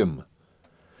its victim.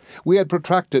 We had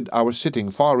protracted our sitting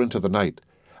far into the night,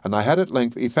 and I had at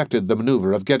length effected the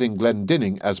manoeuvre of getting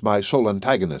Glendinning as my sole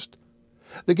antagonist.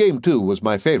 The game, too, was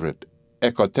my favourite,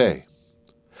 écarté.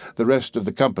 The rest of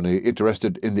the company,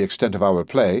 interested in the extent of our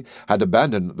play, had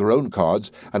abandoned their own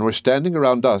cards, and were standing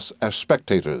around us as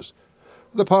spectators.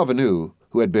 The parvenu,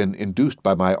 who had been induced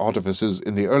by my artifices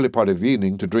in the early part of the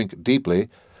evening to drink deeply,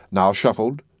 now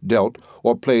shuffled, dealt,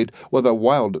 or played with a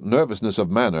wild nervousness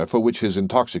of manner for which his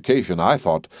intoxication, I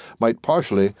thought, might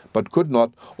partially, but could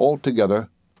not altogether,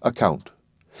 account.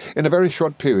 In a very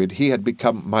short period he had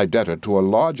become my debtor to a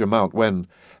large amount when,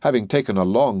 having taken a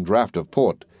long draught of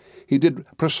port, he did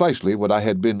precisely what I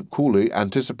had been coolly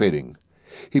anticipating.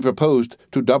 He proposed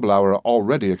to double our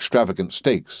already extravagant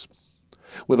stakes.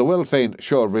 With a well-feigned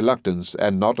show of reluctance,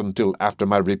 and not until after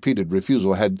my repeated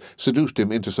refusal had seduced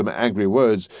him into some angry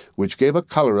words which gave a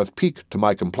colour of pique to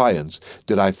my compliance,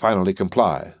 did I finally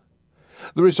comply.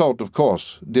 The result, of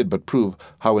course, did but prove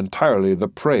how entirely the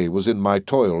prey was in my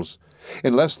toils.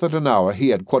 In less than an hour he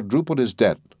had quadrupled his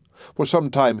debt. For some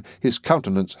time his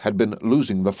countenance had been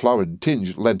losing the florid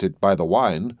tinge lent it by the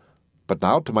wine, but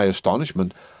now, to my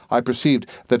astonishment, I perceived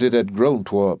that it had grown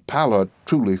to a pallor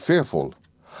truly fearful.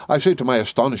 I say to my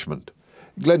astonishment.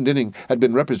 Glendinning had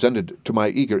been represented to my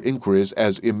eager inquiries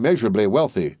as immeasurably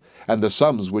wealthy, and the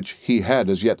sums which he had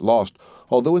as yet lost,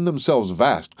 although in themselves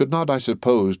vast, could not, I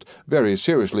supposed, very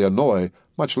seriously annoy,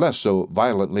 much less so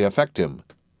violently affect him.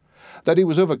 That he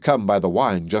was overcome by the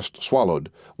wine just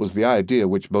swallowed was the idea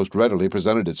which most readily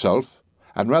presented itself,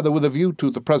 and rather with a view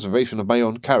to the preservation of my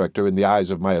own character in the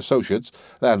eyes of my associates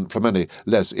than from any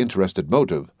less interested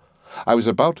motive, I was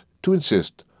about to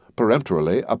insist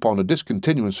peremptorily upon a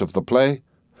discontinuance of the play,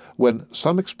 when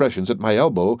some expressions at my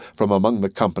elbow from among the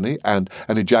company and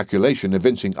an ejaculation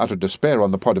evincing utter despair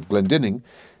on the part of Glendinning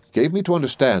gave me to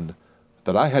understand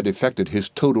that I had effected his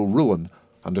total ruin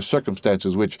under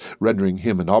circumstances which, rendering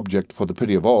him an object for the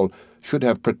pity of all, should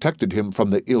have protected him from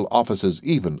the ill offices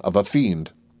even of a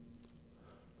fiend.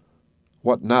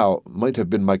 What now might have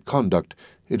been my conduct,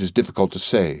 it is difficult to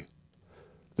say.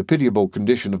 The pitiable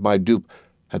condition of my dupe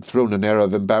had thrown an air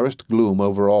of embarrassed gloom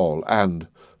over all, and,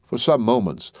 for some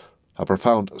moments, a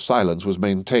profound silence was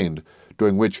maintained,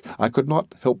 during which I could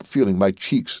not help feeling my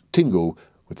cheeks tingle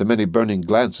with the many burning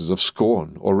glances of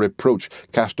scorn or reproach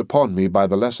cast upon me by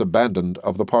the less abandoned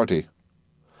of the party.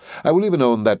 I will even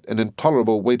own that an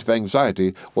intolerable weight of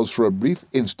anxiety was for a brief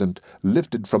instant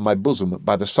lifted from my bosom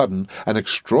by the sudden and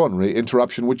extraordinary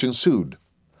interruption which ensued.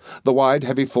 The wide,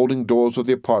 heavy folding doors of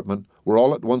the apartment were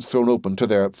all at once thrown open to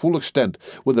their full extent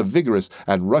with a vigorous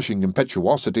and rushing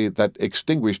impetuosity that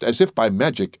extinguished as if by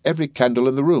magic every candle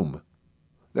in the room.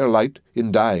 Their light,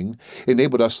 in dying,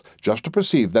 enabled us just to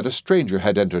perceive that a stranger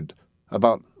had entered,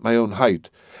 about my own height,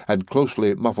 and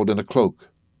closely muffled in a cloak.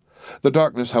 The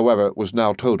darkness, however, was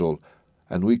now total,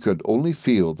 and we could only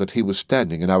feel that he was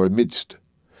standing in our midst.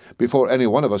 Before any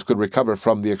one of us could recover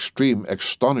from the extreme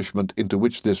astonishment into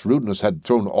which this rudeness had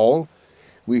thrown all,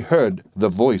 we heard the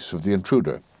voice of the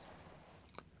intruder.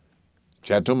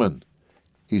 "Gentlemen,"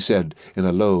 he said in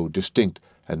a low, distinct,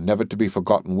 and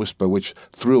never-to-be-forgotten whisper which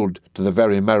thrilled to the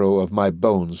very marrow of my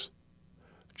bones,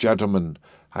 "Gentlemen,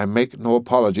 I make no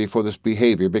apology for this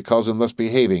behavior, because in thus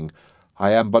behaving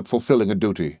I am but fulfilling a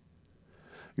duty.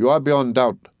 You are beyond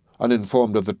doubt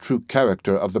uninformed of the true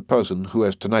character of the person who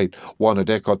has tonight won at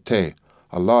écarté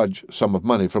a large sum of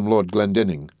money from Lord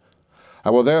Glendinning.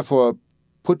 I will therefore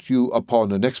put you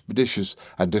upon an expeditious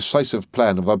and decisive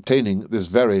plan of obtaining this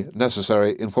very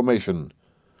necessary information.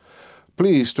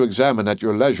 Please to examine at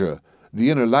your leisure the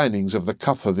inner linings of the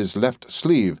cuff of his left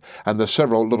sleeve, and the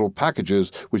several little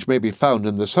packages which may be found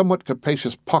in the somewhat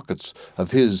capacious pockets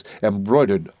of his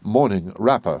embroidered morning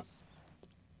wrapper."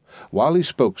 While he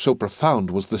spoke, so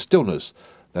profound was the stillness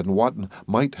that one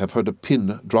might have heard a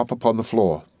pin drop upon the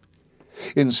floor.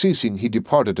 In ceasing, he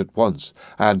departed at once,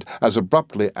 and as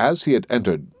abruptly as he had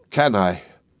entered,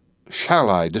 shall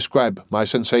I describe my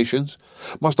sensations?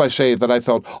 Must I say that I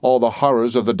felt all the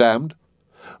horrors of the damned?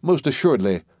 Most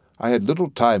assuredly, I had little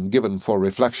time given for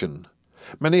reflection.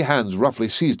 Many hands roughly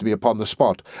seized me upon the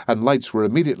spot, and lights were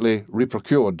immediately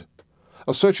reprocured.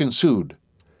 A search ensued.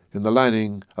 In the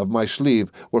lining of my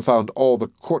sleeve were found all the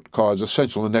court cards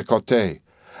essential in écarté,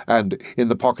 and in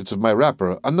the pockets of my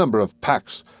wrapper a number of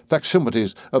packs,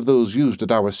 facsimiles of those used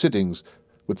at our sittings,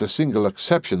 with the single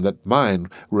exception that mine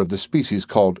were of the species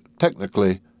called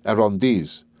technically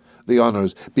arrondis, the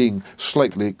honours being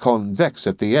slightly convex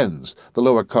at the ends, the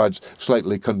lower cards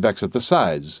slightly convex at the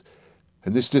sides.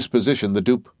 In this disposition the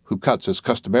dupe, who cuts as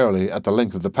customarily at the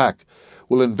length of the pack,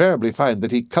 will invariably find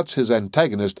that he cuts his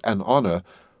antagonist an honour,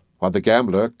 while the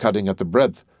gambler, cutting at the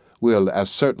breadth, will as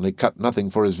certainly cut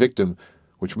nothing for his victim,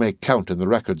 which may count in the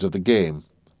records of the game.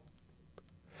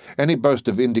 Any burst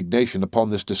of indignation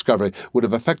upon this discovery would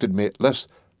have affected me less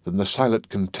than the silent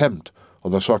contempt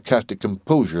or the sarcastic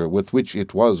composure with which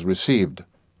it was received.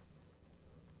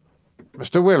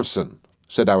 "Mr. Wilson,"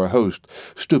 said our host,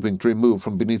 stooping to remove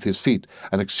from beneath his feet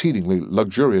an exceedingly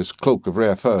luxurious cloak of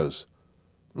rare furs.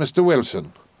 "Mr.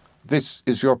 Wilson, this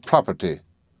is your property."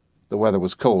 The weather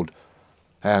was cold,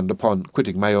 and upon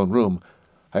quitting my own room,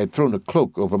 I had thrown a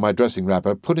cloak over my dressing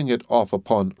wrapper, putting it off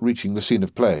upon reaching the scene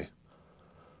of play.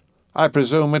 "I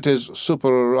presume it is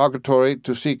supererogatory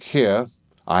to seek here,"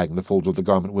 eyeing the folds of the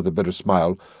garment with a bitter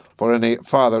smile, "for any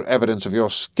farther evidence of your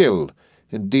skill.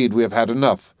 Indeed, we have had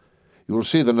enough. You will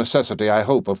see the necessity, I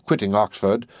hope, of quitting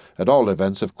Oxford, at all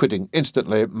events of quitting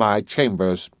instantly my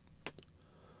chambers."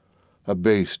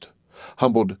 Abased,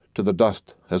 humbled to the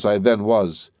dust as I then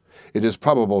was, it is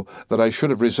probable that I should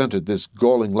have resented this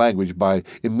galling language by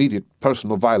immediate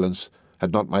personal violence,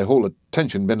 had not my whole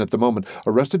attention been at the moment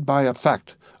arrested by a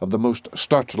fact of the most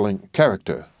startling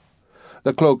character.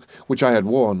 The cloak which I had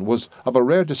worn was of a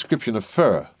rare description of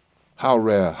fur. How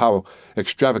rare, how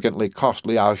extravagantly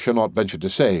costly, I shall not venture to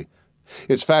say.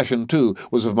 Its fashion, too,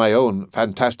 was of my own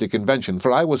fantastic invention,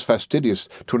 for I was fastidious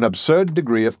to an absurd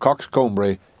degree of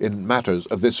coxcombry in matters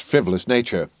of this frivolous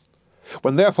nature.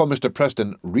 When therefore Mr.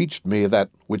 Preston reached me that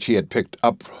which he had picked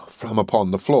up from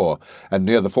upon the floor, and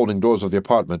near the folding doors of the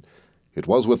apartment, it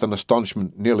was with an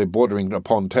astonishment nearly bordering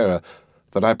upon terror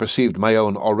that I perceived my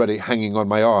own already hanging on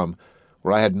my arm,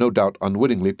 where I had no doubt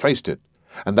unwittingly placed it,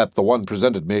 and that the one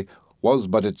presented me was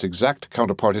but its exact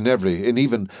counterpart in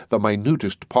even the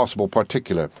minutest possible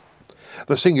particular.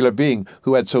 The singular being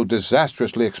who had so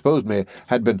disastrously exposed me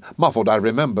had been muffled, I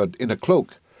remembered, in a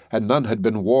cloak, and none had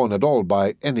been worn at all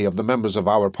by any of the members of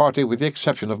our party with the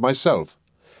exception of myself.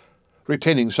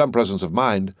 Retaining some presence of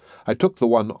mind, I took the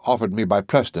one offered me by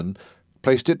Preston,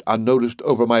 placed it unnoticed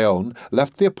over my own,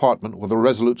 left the apartment with a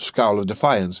resolute scowl of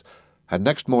defiance, and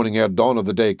next morning ere dawn of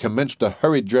the day commenced a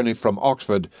hurried journey from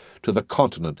Oxford to the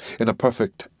Continent in a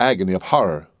perfect agony of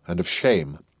horror and of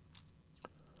shame.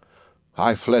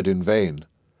 I fled in vain.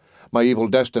 My evil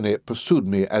destiny pursued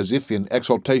me as if in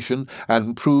exultation,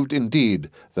 and proved indeed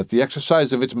that the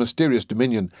exercise of its mysterious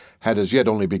dominion had as yet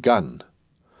only begun.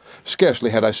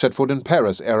 Scarcely had I set foot in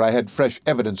Paris ere I had fresh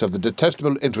evidence of the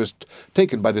detestable interest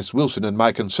taken by this Wilson in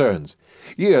my concerns.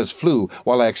 Years flew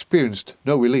while I experienced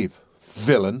no relief.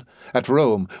 Villain! At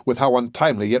Rome, with how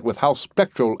untimely, yet with how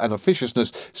spectral an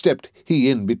officiousness stepped he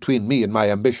in between me and my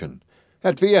ambition.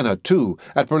 At Vienna, too,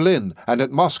 at Berlin, and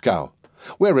at Moscow,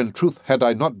 where in truth had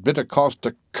I not bitter cause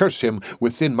to curse him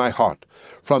within my heart.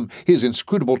 From his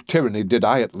inscrutable tyranny did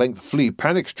I at length flee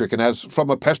panic-stricken as from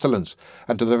a pestilence,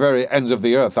 and to the very ends of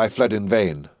the earth I fled in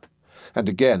vain. And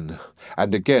again,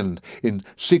 in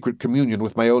secret communion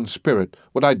with my own spirit,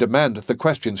 would I demand the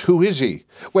questions, who is he?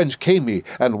 Whence came he?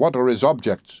 And what are his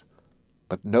objects?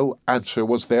 But no answer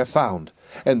was there found,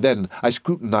 and then I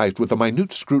scrutinized with a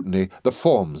minute scrutiny the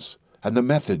forms, and the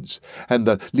methods, and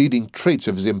the leading traits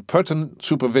of his impertinent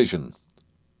supervision.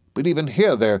 But even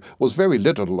here there was very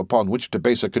little upon which to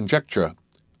base a conjecture.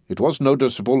 It was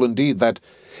noticeable, indeed, that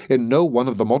in no one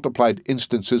of the multiplied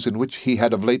instances in which he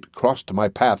had of late crossed my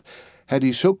path had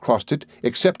he so crossed it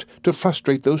except to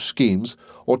frustrate those schemes,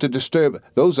 or to disturb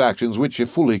those actions which, if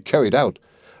fully carried out,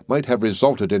 might have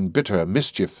resulted in bitter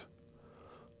mischief.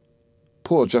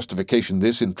 Poor justification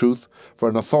this, in truth, for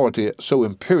an authority so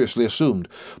imperiously assumed,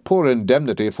 poor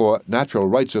indemnity for natural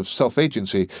rights of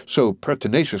self-agency so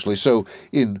pertinaciously, so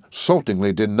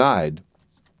insultingly denied.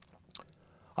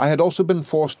 I had also been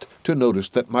forced to notice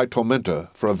that my tormentor,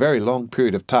 for a very long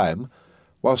period of time,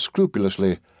 while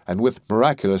scrupulously and with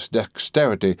miraculous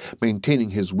dexterity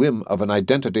maintaining his whim of an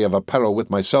identity of apparel with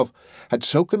myself, had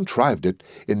so contrived it,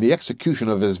 in the execution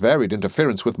of his varied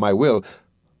interference with my will,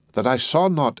 that I saw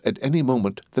not at any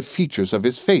moment the features of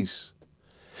his face.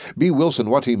 Be Wilson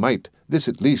what he might, this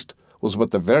at least was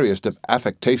but the veriest of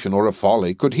affectation or of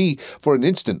folly. Could he, for an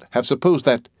instant, have supposed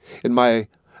that, in my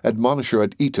admonisher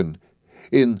at Eton,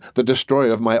 in the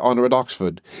destroyer of my honour at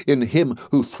Oxford, in him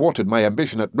who thwarted my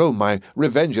ambition at Rome, my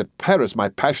revenge at Paris, my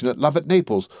passionate love at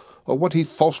Naples, or what he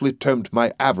falsely termed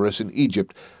my avarice in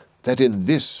Egypt, that in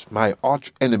this my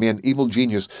arch-enemy and evil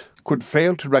genius could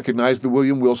fail to recognize the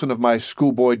William Wilson of my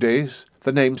schoolboy days,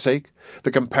 the namesake,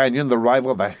 the companion, the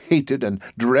rival, the hated and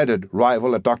dreaded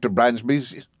rival at Dr.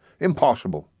 Bransby's?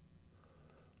 Impossible.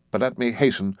 But let me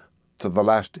hasten to the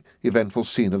last eventful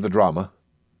scene of the drama.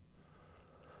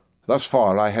 Thus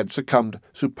far I had succumbed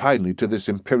supinely to this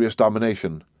imperious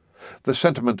domination. The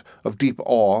sentiment of deep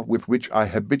awe with which I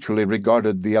habitually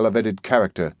regarded the elevated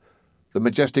character, the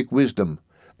majestic wisdom,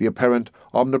 the apparent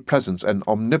omnipresence and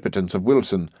omnipotence of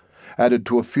Wilson, added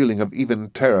to a feeling of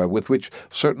even terror with which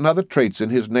certain other traits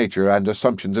in his nature and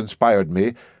assumptions inspired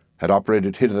me, had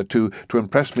operated hitherto to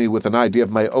impress me with an idea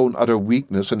of my own utter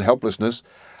weakness and helplessness,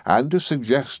 and to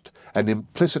suggest an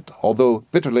implicit, although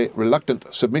bitterly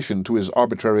reluctant, submission to his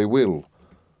arbitrary will.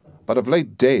 But of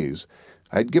late days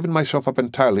I had given myself up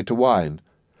entirely to wine,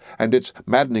 and its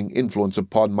maddening influence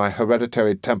upon my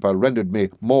hereditary temper rendered me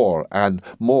more and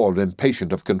more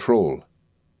impatient of control.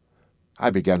 I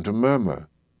began to murmur,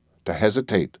 to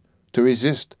hesitate, to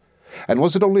resist, and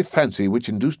was it only fancy which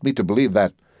induced me to believe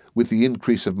that, with the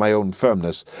increase of my own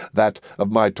firmness, that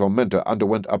of my tormentor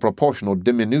underwent a proportional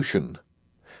diminution?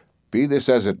 Be this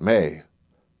as it may,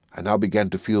 I now began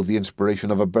to feel the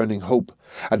inspiration of a burning hope,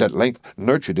 and at length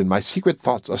nurtured in my secret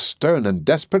thoughts a stern and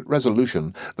desperate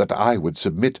resolution that I would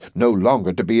submit no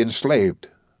longer to be enslaved.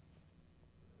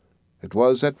 It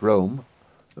was at Rome,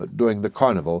 during the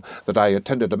Carnival, that I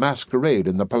attended a masquerade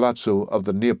in the palazzo of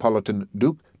the Neapolitan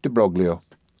Duke de Broglio.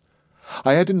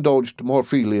 I had indulged more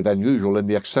freely than usual in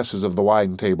the excesses of the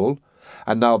wine-table,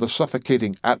 and now the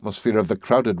suffocating atmosphere of the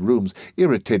crowded rooms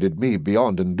irritated me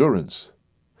beyond endurance.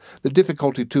 The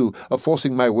difficulty, too, of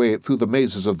forcing my way through the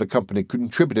mazes of the company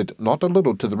contributed not a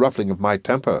little to the ruffling of my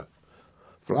temper,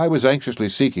 for I was anxiously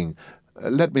seeking,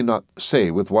 let me not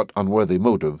say with what unworthy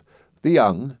motive, the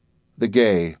young, the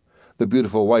gay, the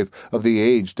beautiful wife of the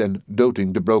aged and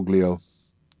doting de Broglio.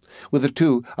 With a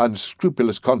too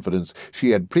unscrupulous confidence,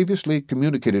 she had previously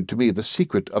communicated to me the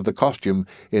secret of the costume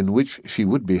in which she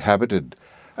would be habited,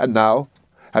 and now,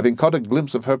 Having caught a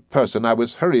glimpse of her person, I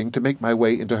was hurrying to make my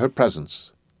way into her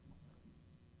presence.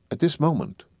 At this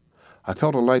moment, I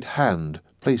felt a light hand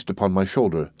placed upon my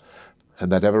shoulder,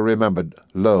 and that ever-remembered,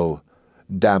 low,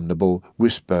 damnable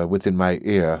whisper within my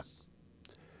ear.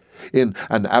 In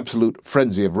an absolute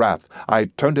frenzy of wrath, I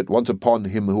turned at once upon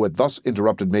him who had thus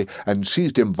interrupted me, and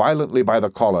seized him violently by the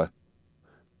collar.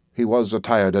 He was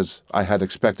attired, as I had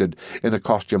expected, in a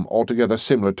costume altogether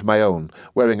similar to my own,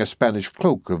 wearing a Spanish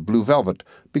cloak of blue velvet,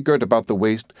 begirt about the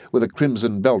waist with a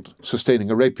crimson belt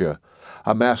sustaining a rapier.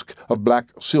 A mask of black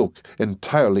silk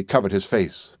entirely covered his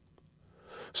face.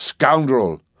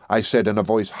 "Scoundrel!" I said in a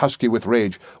voice husky with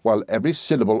rage, while every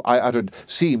syllable I uttered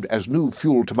seemed as new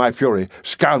fuel to my fury.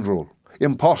 "Scoundrel!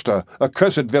 Impostor!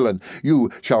 Accursed villain! You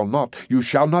shall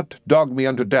not dog me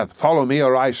unto death! Follow me,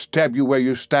 or I stab you where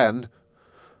you stand!"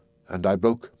 And I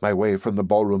broke my way from the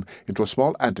ballroom into a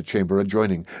small antechamber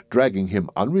adjoining, dragging him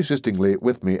unresistingly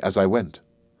with me as I went.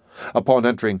 Upon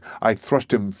entering, I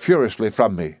thrust him furiously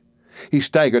from me. He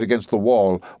staggered against the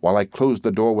wall while I closed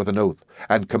the door with an oath,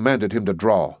 and commanded him to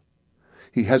draw.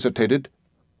 He hesitated,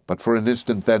 but for an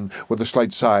instant then, with a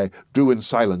slight sigh, drew in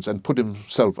silence and put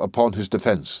himself upon his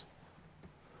defence.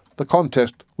 The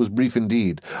contest was brief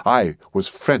indeed. I was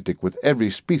frantic with every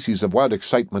species of wild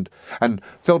excitement, and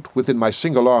felt within my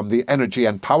single arm the energy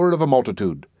and power of a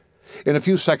multitude. In a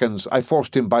few seconds I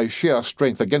forced him by sheer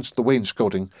strength against the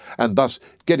wainscoting, and thus,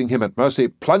 getting him at mercy,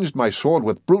 plunged my sword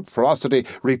with brute ferocity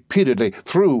repeatedly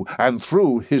through and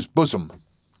through his bosom.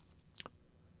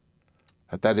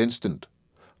 At that instant,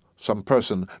 some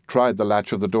person tried the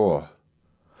latch of the door.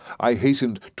 I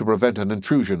hastened to prevent an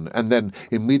intrusion, and then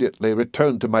immediately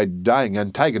returned to my dying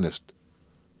antagonist.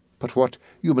 But what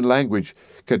human language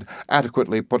could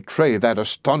adequately portray that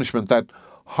astonishment, that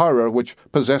horror which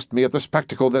possessed me at the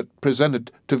spectacle that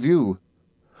presented to view?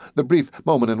 The brief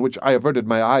moment in which I averted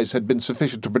my eyes had been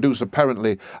sufficient to produce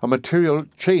apparently a material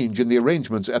change in the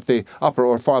arrangements at the upper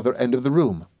or farther end of the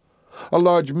room. A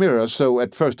large mirror, so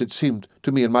at first it seemed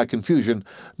to me in my confusion,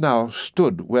 now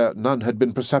stood where none had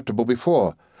been perceptible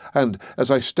before, and as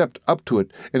I stepped up to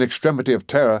it in extremity of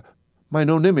terror, mine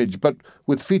own image, but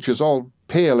with features all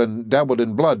pale and dabbled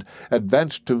in blood,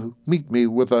 advanced to meet me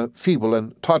with a feeble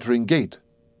and tottering gait.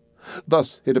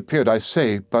 Thus it appeared, I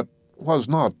say, but was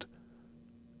not.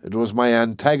 It was my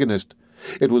antagonist.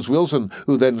 It was Wilson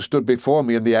who then stood before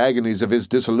me in the agonies of his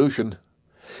dissolution.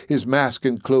 His mask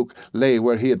and cloak lay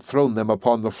where he had thrown them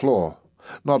upon the floor.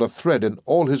 Not a thread in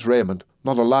all his raiment,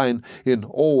 not a line in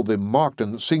all the marked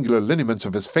and singular lineaments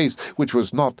of his face, which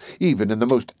was not, even in the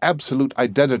most absolute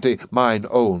identity, mine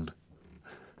own.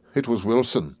 It was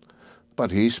Wilson, but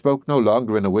he spoke no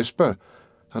longer in a whisper,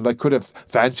 and I could have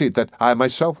fancied that I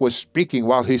myself was speaking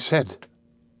while he said,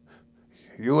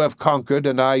 "You have conquered,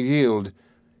 and I yield.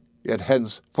 Yet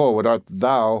henceforward art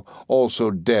thou also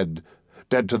dead,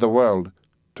 dead to the world,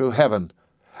 to heaven,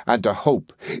 and to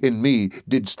hope. In me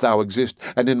didst thou exist,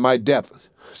 and in my death,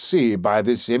 see by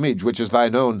this image which is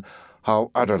thine own,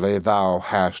 how utterly thou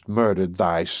hast murdered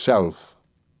thyself."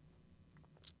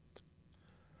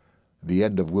 The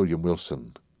End of William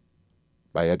Wilson,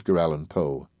 by Edgar Allan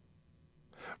Poe.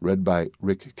 Read by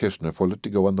Rick Kishner for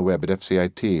Lit2Go on the web at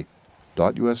fcit.usf.edu.